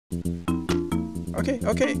Okay,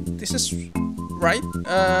 okay, this is right.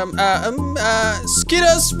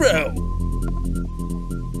 SKIDDA'S, bro.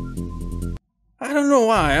 I don't know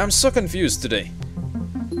why, I'm so confused today.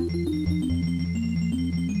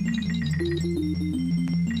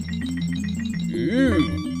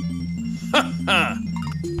 Ooh. Haha.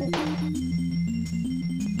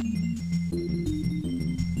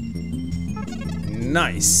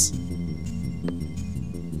 Nice.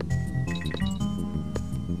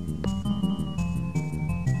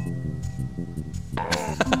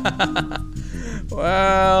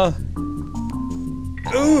 Well.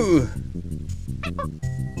 Ooh.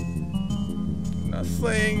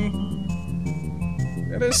 Nothing.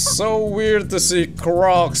 It is so weird to see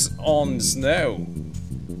crocs on snow.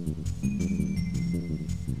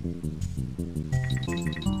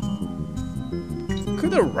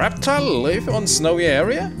 Could a reptile live on snowy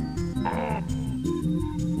area?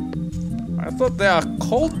 I thought they are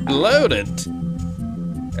cold-blooded.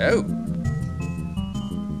 Oh.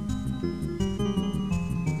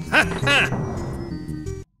 Haha!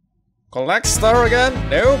 Collect star again?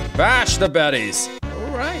 No, bash the baddies.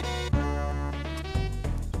 Alright.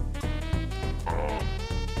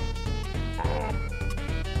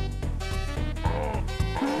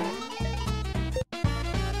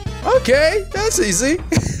 Okay, that's easy.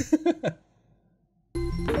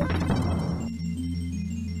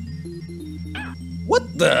 What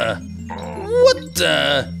the? What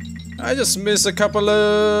the? I just missed a couple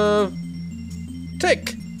of...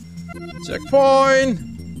 Tick. Checkpoint.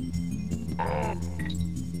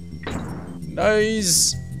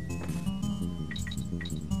 Nice.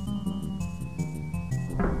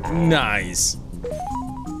 Nice.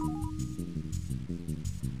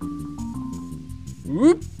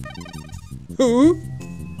 Whoop. All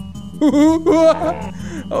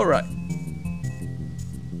right.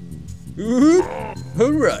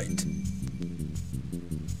 All right.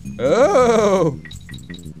 Oh.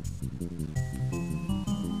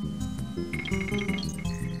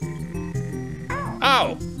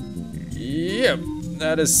 Ow. Yep.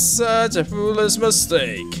 That is such a foolish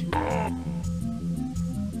mistake.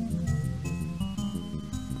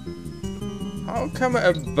 How come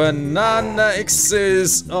a banana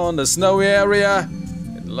exists on the snowy area?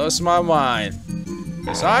 It lost my mind.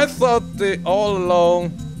 Because I thought all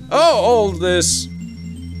along, all this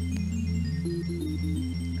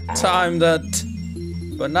time that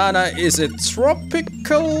banana is a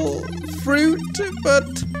tropical fruit,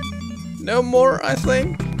 but no more, I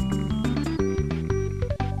think.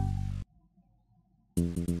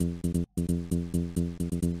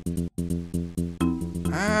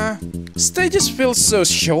 Stages feel so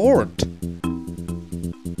short.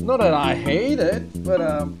 Not that I hate it, but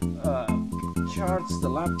charge the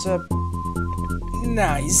laptop.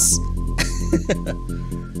 Nice.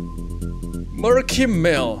 Murky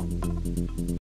Mill.